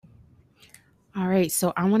All right,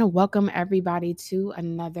 so I want to welcome everybody to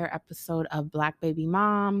another episode of Black Baby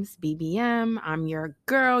Moms, BBM. I'm your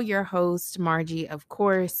girl, your host, Margie, of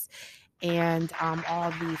course. And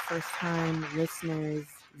all the first time listeners,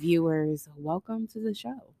 viewers, welcome to the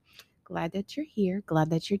show. Glad that you're here.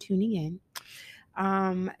 Glad that you're tuning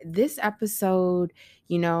in. This episode,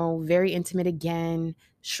 very intimate again,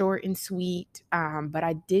 short and sweet. But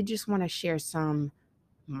I did just want to share some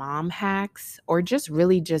mom hacks, or just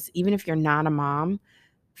really just even if you're not a mom,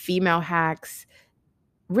 female hacks.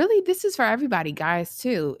 Really, this is for everybody, guys,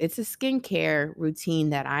 too. It's a skincare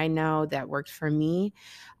routine that I know that worked for me.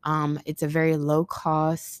 It's a very low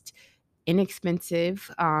cost, inexpensive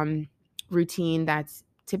routine that's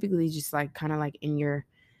typically just like kind of like in your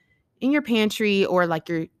pantry, or like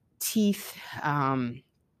your teeth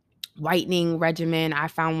whitening regimen. I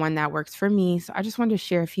found one that works for me. So I just wanted to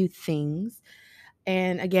share a few things.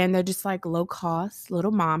 And again, they're just like low cost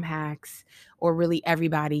little mom hacks, or really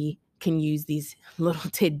everybody can use these little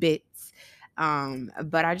tidbits.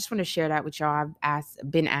 But I just want to share that with y'all.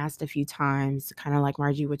 Been asked a few times, kind of like,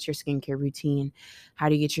 Margie, what's your skincare routine? How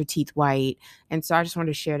do you get your teeth white? And so I just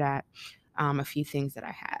wanted to share that, a few things that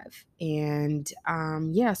I have. And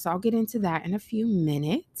yeah, so I'll get into that in a few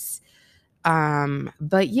minutes.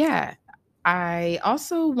 But yeah, I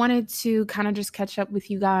also wanted to kind of just catch up with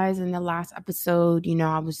you guys in the last episode.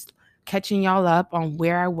 I was catching y'all up on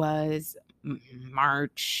where I was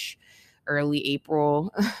March, early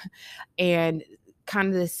April, and kind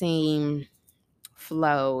of the same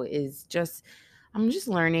flow is just, I'm just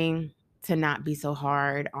learning to not be so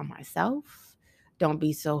hard on myself. Don't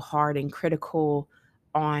be so hard and critical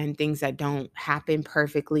on things that don't happen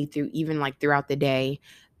perfectly through even like throughout the day.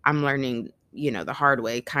 I'm learning, the hard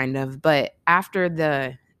way kind of. But after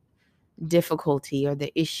the difficulty or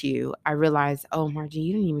the issue, I realized, oh, Margie,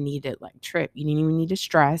 you didn't even need to like trip. You didn't even need to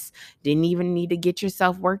stress, didn't even need to get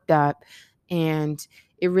yourself worked up. And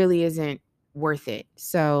it really isn't worth it.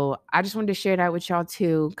 So I just wanted to share that with y'all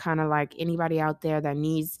too. Kind of like anybody out there that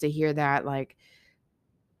needs to hear that, like,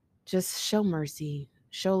 just show mercy,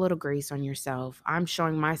 show a little grace on yourself. I'm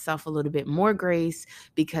showing myself a little bit more grace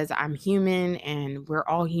because I'm human and we're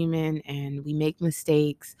all human and we make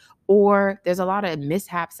mistakes, or there's a lot of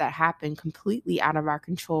mishaps that happen completely out of our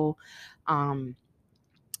control. Um,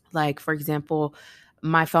 like, for example,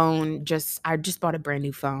 I just bought a brand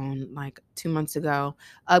new phone like 2 months ago,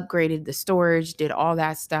 upgraded the storage, did all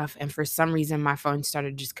that stuff. And for some reason, my phone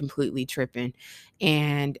started just completely tripping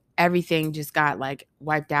and everything just got like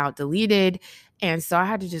wiped out, deleted. And so I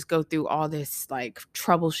had to just go through all this like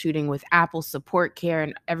troubleshooting with Apple support care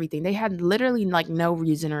and everything. They had literally like no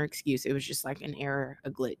reason or excuse. It was just like an error, a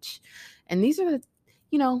glitch. And these are the,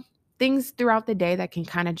 you know, things throughout the day that can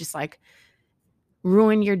kind of just like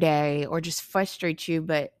ruin your day or just frustrate you.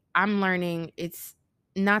 But I'm learning it's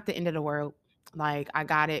not the end of the world. Like, I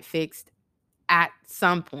got it fixed at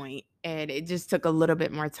some point, and it just took a little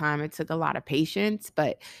bit more time. It took a lot of patience,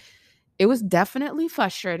 but it was definitely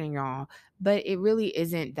frustrating, y'all. But it really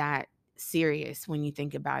isn't that serious when you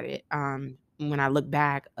think about it. When I look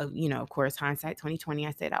back, of course, hindsight 2020,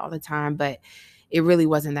 I say that all the time, but it really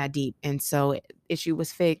wasn't that deep. And so issue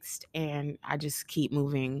was fixed, and I just keep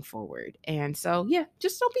moving forward. And so yeah,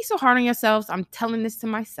 just don't be so hard on yourselves. I'm telling this to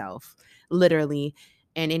myself, literally,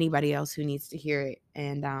 and anybody else who needs to hear it.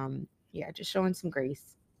 And yeah, just showing some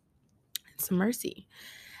grace and some mercy.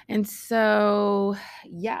 And so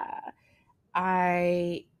yeah,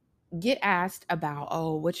 I get asked about,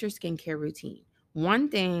 oh, what's your skincare routine? One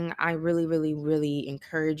thing I really, really, really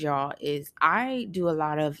encourage y'all is I do a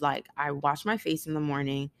lot of like, I wash my face in the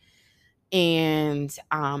morning, and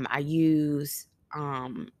I use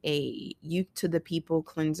a Youth to the People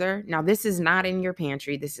cleanser. Now, this is not in your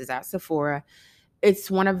pantry, this is at Sephora.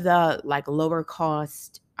 It's one of the like lower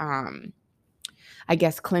cost I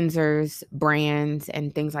guess cleansers, brands,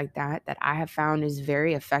 and things like that that I have found is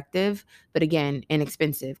very effective, but again,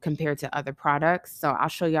 inexpensive compared to other products. So I'll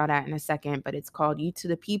show y'all that in a second, but it's called Youth to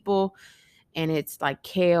the People, and it's like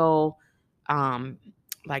kale, um,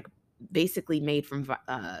 like basically made from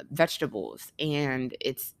vegetables, and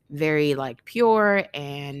it's very like pure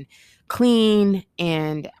and clean,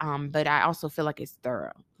 and but I also feel like it's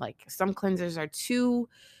thorough. Like, some cleansers are too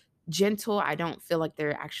gentle. I don't feel like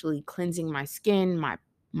they're actually cleansing my skin, my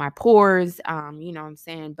pores, you know what I'm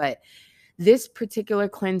saying? But this particular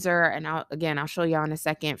cleanser, and I'll show y'all in a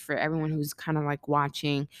second for everyone who's kind of like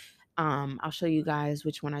watching. I'll show you guys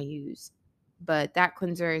which one I use. But that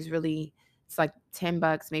cleanser is really, it's like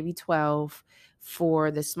 $10, maybe 12 for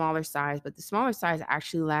the smaller size, but the smaller size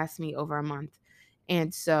actually lasts me over a month.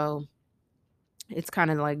 And so it's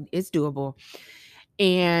kind of like it's doable.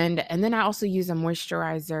 And then I also use a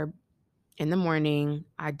moisturizer in the morning.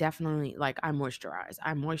 I definitely I moisturize.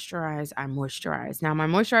 I moisturize. Now my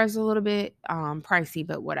moisturizer is a little bit pricey,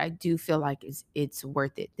 but what I do feel like is it's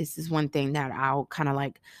worth it. This is one thing that I'll kind of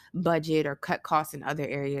like budget or cut costs in other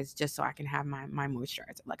areas just so I can have my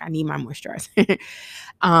moisturizer. Like I need my moisturizer.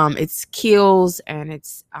 It's Kiehl's and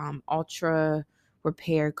it's Ultra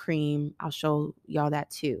Repair Cream. I'll show y'all that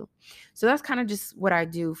too. So that's kind of just what I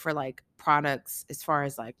do for like products as far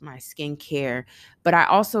as like my skincare. But I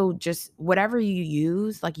also just whatever you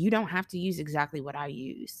use, like you don't have to use exactly what I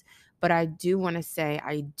use. But I do want to say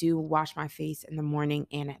I do wash my face in the morning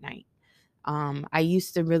and at night. I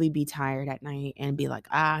used to really be tired at night and be like,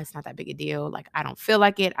 it's not that big a deal. Like I don't feel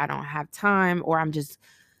like it. I don't have time, or I'm just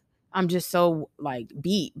so like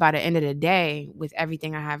beat by the end of the day with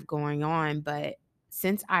everything I have going on. But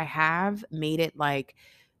since I have made it like,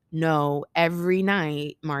 no, every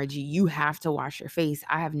night, Margie, you have to wash your face,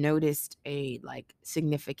 I have noticed a like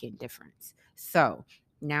significant difference. So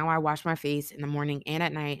now I wash my face in the morning and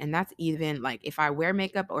at night. And that's even like if I wear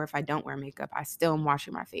makeup or if I don't wear makeup, I still am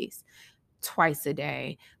washing my face twice a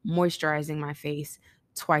day, moisturizing my face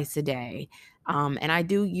twice a day. And I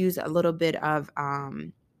do use a little bit of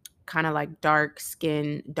kind of like dark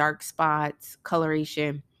skin, dark spots,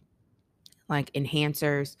 coloration, like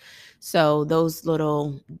enhancers. So those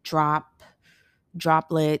little droplets,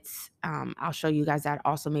 I'll show you guys that,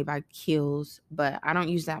 also made by Kiehl's, but I don't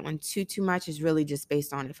use that one too much. It's really just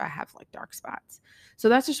based on if I have like dark spots. So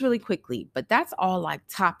that's just really quickly, but that's all like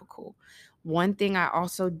topical. One thing I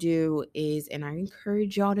also do is, and I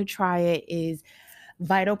encourage y'all to try it, is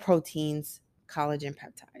Vital Proteins collagen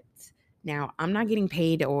peptides. Now, I'm not getting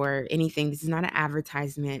paid or anything. This is not an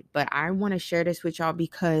advertisement, but I want to share this with y'all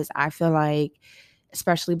because I feel like,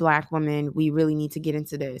 especially Black women, we really need to get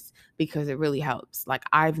into this because it really helps. Like,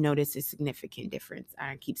 I've noticed a significant difference.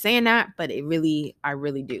 I keep saying that, but I really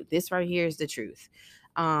do. This right here is the truth.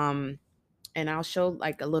 And I'll show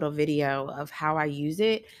like a little video of how I use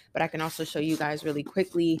it, but I can also show you guys really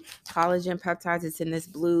quickly. Collagen peptides, it's in this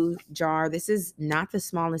blue jar. This is not the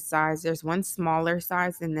smallest size. There's one smaller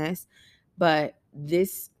size than this, but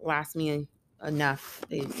this lasts me enough,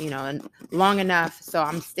 long enough. So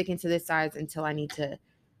I'm sticking to this size until I need to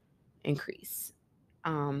increase.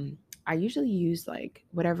 I usually use like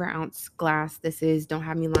whatever ounce glass this is. Don't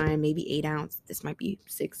have me lying, maybe 8 ounce. This might be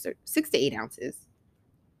 6 to 8 ounces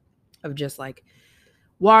of just like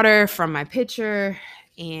water from my pitcher,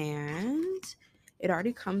 and it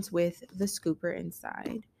already comes with the scooper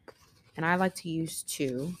inside. And I like to use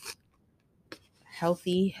 2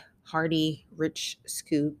 healthy, hearty, rich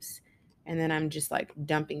scoops, and then I'm just like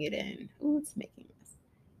dumping it in. Ooh, it's making this.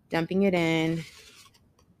 Dumping it in,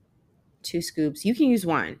 2 scoops. You can use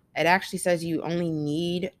 1. It actually says you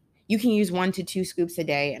can use 1 to 2 scoops a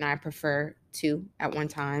day, and I prefer 2 at one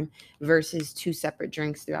time versus 2 separate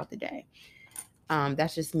drinks throughout the day.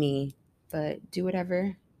 That's just me, but do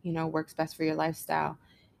whatever, works best for your lifestyle.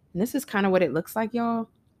 And this is kind of what it looks like, y'all.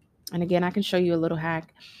 And again, I can show you a little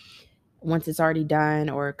hack once it's already done,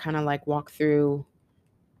 or kind of like walk through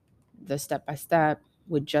the step by step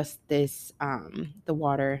with just this, the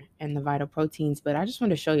water and the Vital Proteins. But I just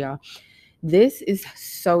want to show y'all, this is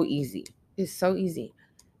so easy. It's so easy,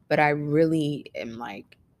 but I really am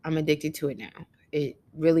like, I'm addicted to it now. It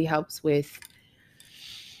really helps with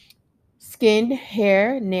skin,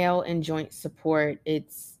 hair, nail, and joint support.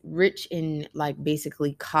 It's rich in like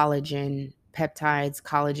basically collagen peptides,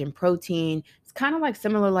 collagen protein. It's kind of like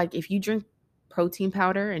similar, like if you drink protein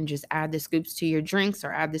powder and just add the scoops to your drinks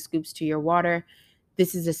or add the scoops to your water.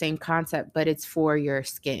 This is the same concept, but it's for your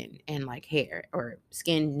skin and like hair, or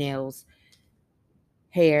skin, nails,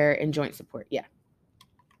 hair, and joint support. Yeah.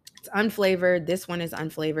 It's unflavored. This one is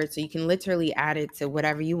unflavored. So you can literally add it to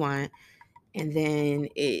whatever you want, and then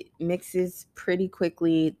it mixes pretty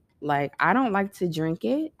quickly. Like, I don't like to drink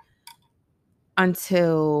it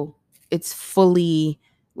until it's fully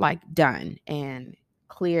like done and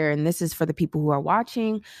clear. And this is for the people who are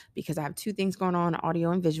watching, because I have 2 things going on,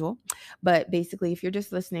 audio and visual. But basically, if you're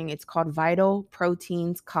just listening, it's called Vital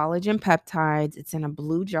Proteins Collagen Peptides. It's in a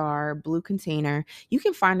blue jar, blue container. You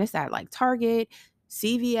can find this at like Target,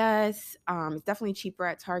 CVS. It's definitely cheaper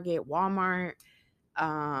at Target, Walmart,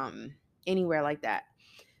 anywhere like that.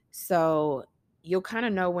 So you'll kind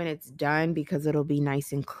of know when it's done because it'll be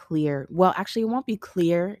nice and clear. Well, actually, it won't be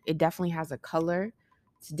clear. It definitely has a color.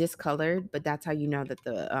 It's discolored, but that's how you know that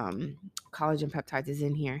the collagen peptides is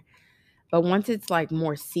in here. But once it's like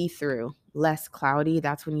more see-through, less cloudy,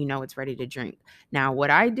 that's when you know it's ready to drink. Now, what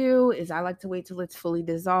I do is I like to wait till it's fully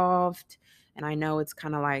dissolved, and I know it's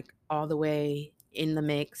kind of like all the way in the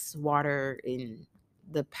mix, water in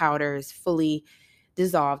the powder is fully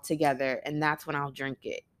dissolved together, and that's when I'll drink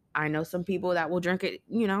it. I know some people that will drink it,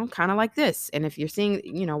 kind of like this. And if you're seeing,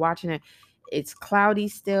 watching it, it's cloudy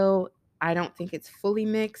still. I don't think it's fully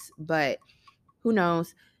mixed, but who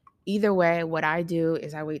knows? Either way, what I do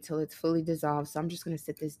is I wait till it's fully dissolved. So I'm just going to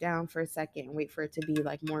sit this down for a second and wait for it to be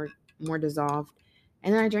like more dissolved,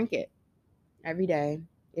 and then I drink it every day.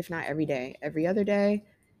 If not every day, every other day,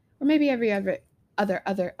 or maybe every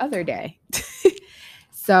other day.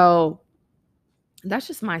 So that's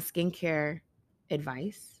just my skincare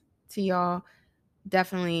advice to y'all.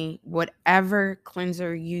 Definitely whatever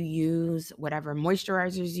cleanser you use, whatever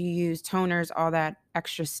moisturizers you use, toners, all that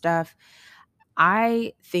extra stuff,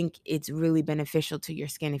 I think it's really beneficial to your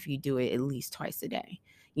skin if you do it at least twice a day,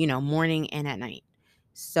 morning and at night.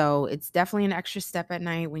 So it's definitely an extra step at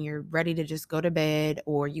night when you're ready to just go to bed,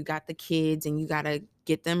 or you got the kids and you got to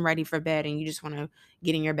get them ready for bed and you just want to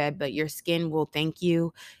get in your bed, but your skin will thank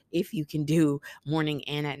you if you can do morning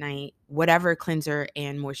and at night, whatever cleanser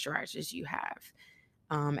and moisturizers you have.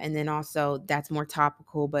 And then also that's more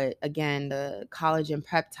topical, but again, the collagen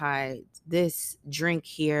peptides, this drink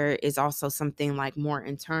here is also something like more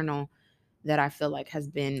internal that I feel like has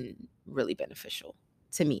been really beneficial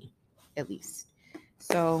to me, at least.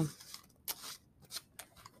 So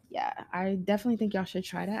yeah, I definitely think y'all should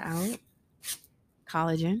try that out.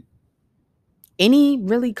 Collagen. Any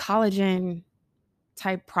really collagen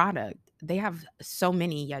type product. They have so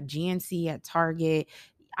many. Yeah, GNC at Target.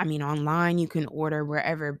 I mean, online you can order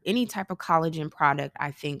wherever. Any type of collagen product, I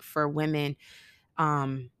think for women,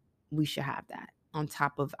 we should have that on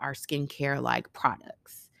top of our skincare like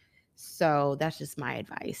products. So that's just my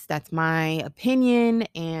advice. That's my opinion,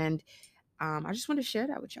 and I just want to share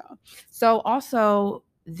that with y'all. So also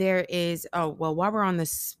there is, while we're on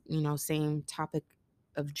this, same topic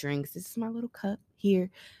of drinks, this is my little cup here,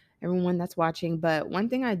 everyone that's watching. But one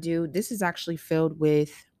thing I do, this is actually filled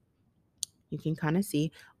with, you can kind of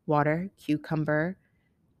see, water, cucumber,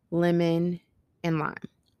 lemon, and lime,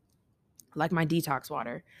 like my detox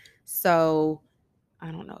water. So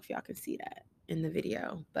I don't know if y'all can see that in the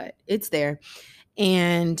video, but it's there.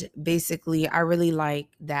 And basically, I really like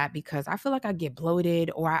that because I feel like I get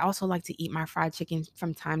bloated, or I also like to eat my fried chicken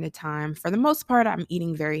from time to time. For the most part, I'm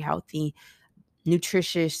eating very healthy,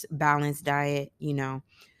 nutritious, balanced diet.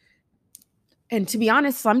 And to be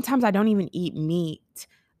honest, sometimes I don't even eat meat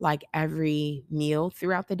like every meal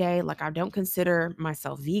throughout the day. Like, I don't consider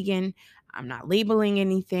myself vegan. I'm not labeling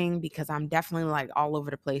anything because I'm definitely like all over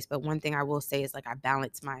the place. But one thing I will say is like I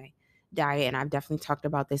balance my diet, and I've definitely talked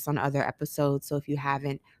about this on other episodes. So if you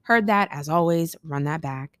haven't heard that, as always, run that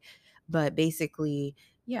back. But basically,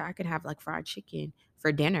 yeah, I could have like fried chicken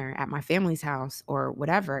for dinner at my family's house or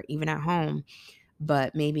whatever, even at home.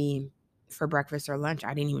 But maybe for breakfast or lunch,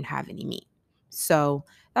 I didn't even have any meat. So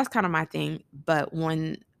that's kind of my thing. But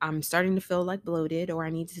when I'm starting to feel like bloated, or I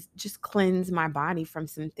need to just cleanse my body from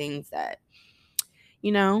some things that,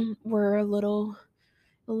 were a little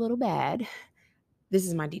bad, this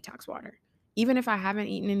is my detox water. Even if I haven't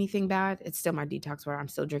eaten anything bad, it's still my detox water. I'm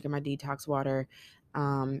still drinking my detox water.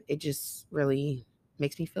 It just really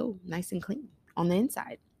makes me feel nice and clean on the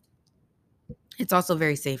inside. It's also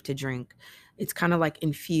very safe to drink. It's kind of like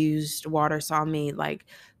infused water. So I may like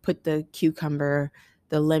put the cucumber,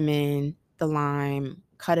 the lemon, the lime,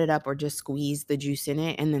 cut it up, or just squeeze the juice in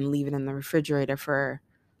it and then leave it in the refrigerator for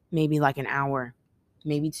maybe like an hour,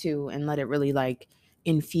 maybe two, and let it really like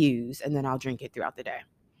infuse, and then I'll drink it throughout the day.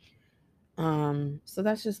 So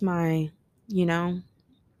that's just my, you know,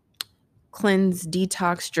 cleanse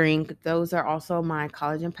detox drink. Those are also my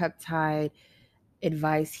collagen peptide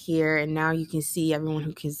advice here. And now you can see, everyone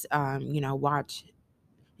who can watch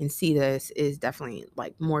and see this is definitely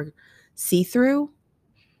like more see-through,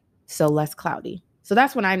 so less cloudy. So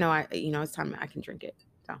that's when I know it's time I can drink it.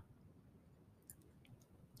 So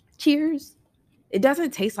cheers. It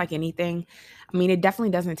doesn't taste like anything. I mean, it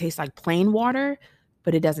definitely doesn't taste like plain water,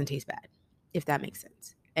 but it doesn't taste bad, if that makes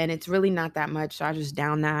sense. And it's really not that much, so I just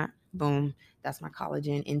down that. Boom. That's my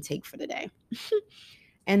collagen intake for the day.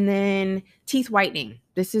 And then teeth whitening.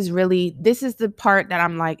 This is the part that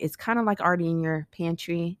I'm like, it's kind of like already in your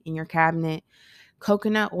pantry, in your cabinet.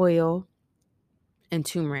 Coconut oil and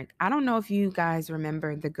turmeric. I don't know if you guys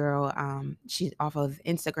remember the girl, she's off of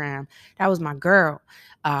Instagram. That was my girl,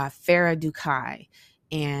 Farah Dukai.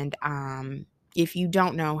 And if you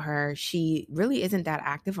don't know her, she really isn't that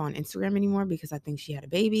active on Instagram anymore because I think she had a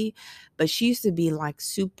baby. But she used to be like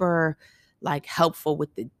super like helpful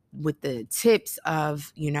with the tips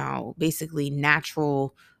of, basically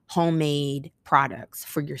natural homemade products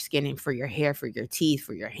for your skin and for your hair, for your teeth,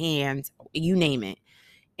 for your hands, you name it.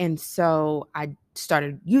 And so I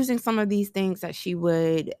started using some of these things that she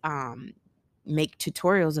would make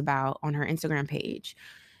tutorials about on her Instagram page.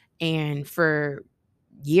 And for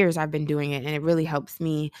years I've been doing it and it really helps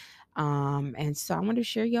me. And so I want to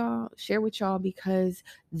share with y'all because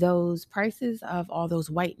those prices of all those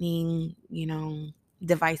whitening,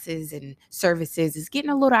 devices and services is getting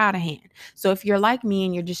a little out of hand. So if you're like me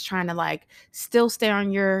and you're just trying to like still stay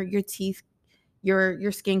on your teeth, your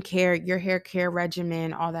skincare, your hair care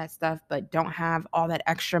regimen, all that stuff, but don't have all that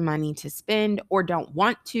extra money to spend or don't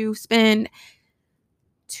want to spend,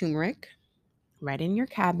 turmeric right in your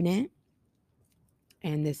cabinet.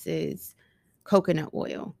 And this is coconut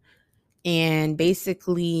oil. And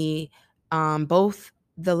basically, both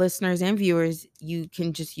the listeners and viewers, you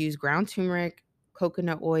can just use ground turmeric,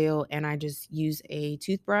 coconut oil, and I just use a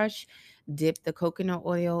toothbrush, dip the coconut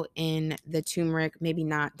oil in the turmeric, maybe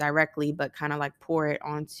not directly, but kind of like pour it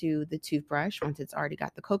onto the toothbrush once it's already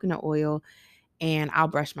got the coconut oil. And I'll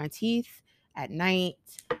brush my teeth at night,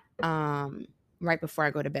 right before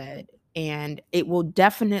I go to bed. And it will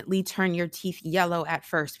definitely turn your teeth yellow at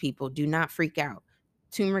first, people. Do not freak out.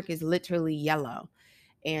 Turmeric is literally yellow.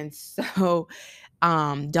 And so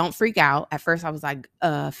don't freak out. At first I was like,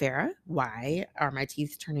 Farrah, why are my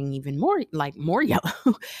teeth turning even more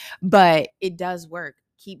yellow? But it does work.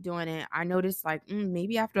 Keep doing it. I noticed like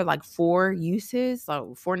maybe after like 4 uses,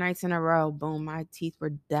 so 4 nights in a row, boom, my teeth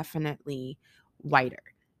were definitely whiter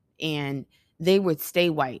and they would stay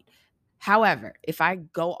white. However, if I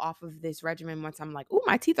go off of this regimen once I'm like, oh,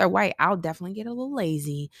 my teeth are white, I'll definitely get a little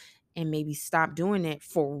lazy and maybe stop doing it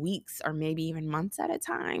for weeks or maybe even months at a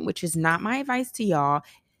time, which is not my advice to y'all.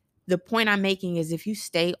 The point I'm making is if you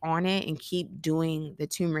stay on it and keep doing the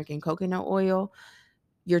turmeric and coconut oil,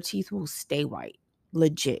 your teeth will stay white.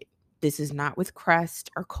 Legit. This is not with Crest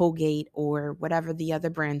or Colgate or whatever the other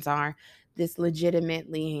brands are. This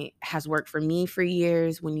legitimately has worked for me for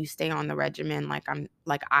years when you stay on the regimen like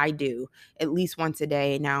I do, at least once a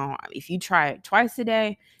day. Now, if you try it twice a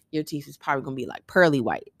day, your teeth is probably going to be like pearly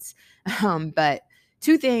whites. But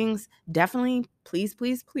 2 things, definitely please,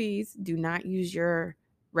 please, please do not use your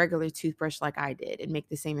regular toothbrush like I did and make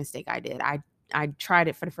the same mistake I did. I tried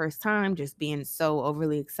it for the first time, just being so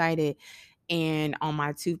overly excited. And on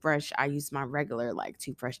my toothbrush, I use my regular like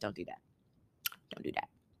toothbrush. Don't do that. Don't do that.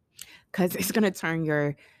 Because it's gonna turn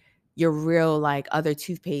your real like other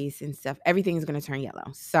toothpaste and stuff. Everything's gonna turn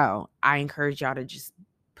yellow. So I encourage y'all to just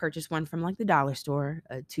purchase one from like the dollar store,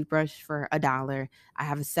 a toothbrush for $1. I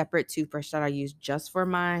have a separate toothbrush that I use just for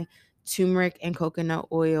my turmeric and coconut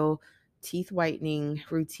oil teeth whitening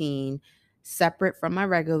routine, separate from my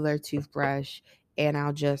regular toothbrush. And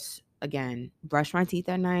I'll just again brush my teeth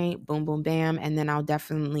at night, boom, boom, bam. And then I'll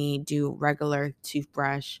definitely do regular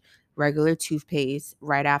toothpaste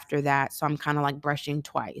right after that. So I'm kind of like brushing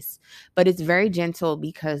twice. But it's very gentle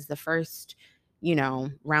because the first,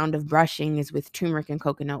 round of brushing is with turmeric and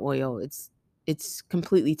coconut oil. It's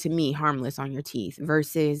completely to me harmless on your teeth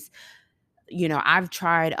versus I've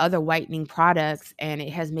tried other whitening products and it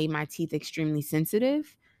has made my teeth extremely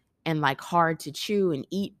sensitive and like hard to chew and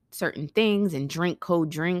eat certain things and drink cold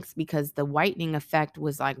drinks because the whitening effect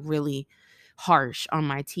was like really harsh on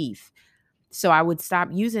my teeth. So I would stop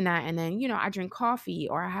using that and then, I drink coffee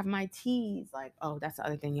or I have my teas. Like, oh, that's the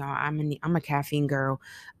other thing, y'all. I'm a caffeine girl.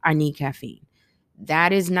 I need caffeine.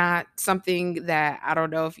 That is not something that I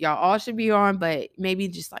don't know if y'all all should be on, but maybe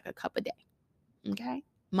just like a cup a day. Okay?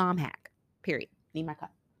 Mom hack. Period. Need my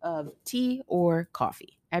cup of tea or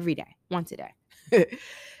coffee every day, once a day.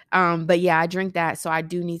 But yeah, I drink that. So I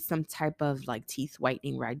do need some type of like teeth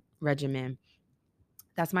whitening regimen.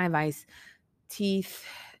 That's my advice. Teeth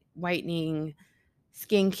whitening,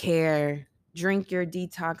 skincare, drink your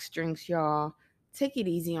detox drinks, y'all. Take it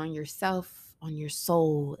easy on yourself, on your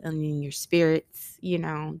soul, and in your spirits.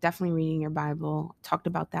 Definitely reading your Bible. Talked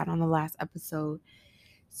about that on the last episode.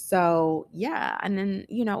 So, yeah. And then,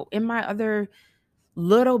 in my other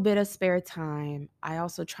little bit of spare time, I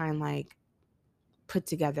also try and like put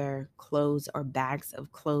together clothes or bags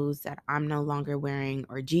of clothes that I'm no longer wearing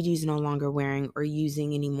or Gigi's no longer wearing or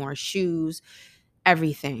using anymore, shoes,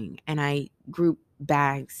 everything. And I group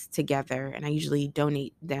bags together and I usually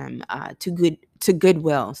donate them to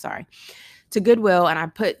Goodwill, and I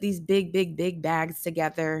put these big bags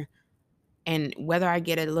together. And whether I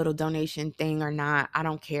get a little donation thing or not, I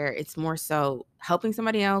don't care. It's more so helping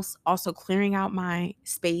somebody else, also clearing out my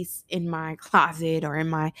space in my closet or in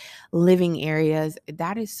my living areas.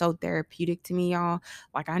 That is so therapeutic to me, y'all.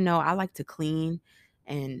 Like I know I like to clean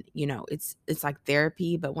and it's like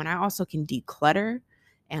therapy, but when I also can declutter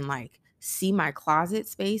and like see my closet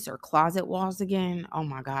space or closet walls again, oh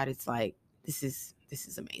my God, it's like this is this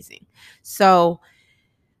is amazing. So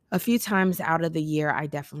a few times out of the year, I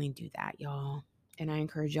definitely do that, y'all. And I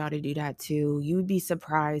encourage y'all to do that too. You would be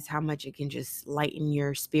surprised how much it can just lighten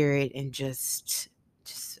your spirit and just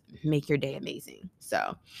make your day amazing.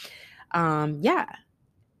 So, yeah,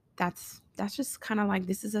 that's just kind of like,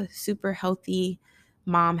 this is a super healthy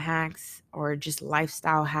mom hacks or just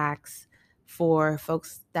lifestyle hacks for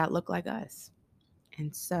folks that look like us.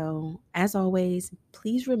 And so, as always,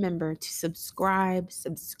 please remember to subscribe to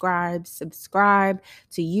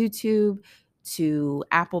YouTube, to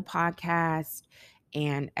Apple Podcast,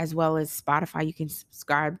 and as well as Spotify. You can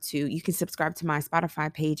subscribe to my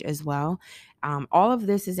Spotify page as well. All of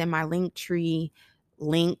this is in my Linktree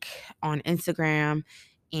link on Instagram.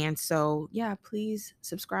 And so, yeah, please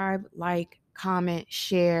subscribe, like, comment,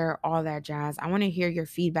 share, all that jazz. I want to hear your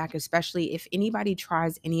feedback, especially if anybody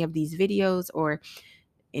tries any of these videos or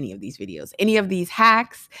any of these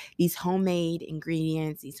hacks, these homemade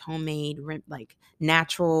ingredients, these homemade like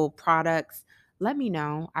natural products. Let me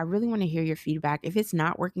know. I really want to hear your feedback. If it's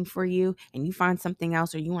not working for you and you find something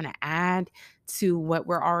else or you want to add to what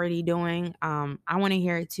we're already doing, I want to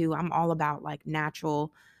hear it too. I'm all about like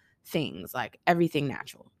natural things, like everything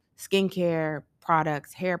natural. Skincare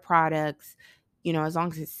products, hair products, as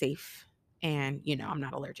long as it's safe and, I'm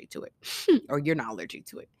not allergic to it or you're not allergic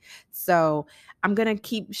to it. So, I'm going to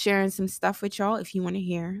keep sharing some stuff with y'all. If you want to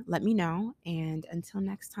hear, let me know. And until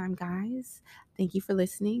next time, guys, thank you for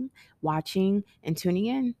listening, watching, and tuning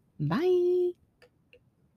in. Bye.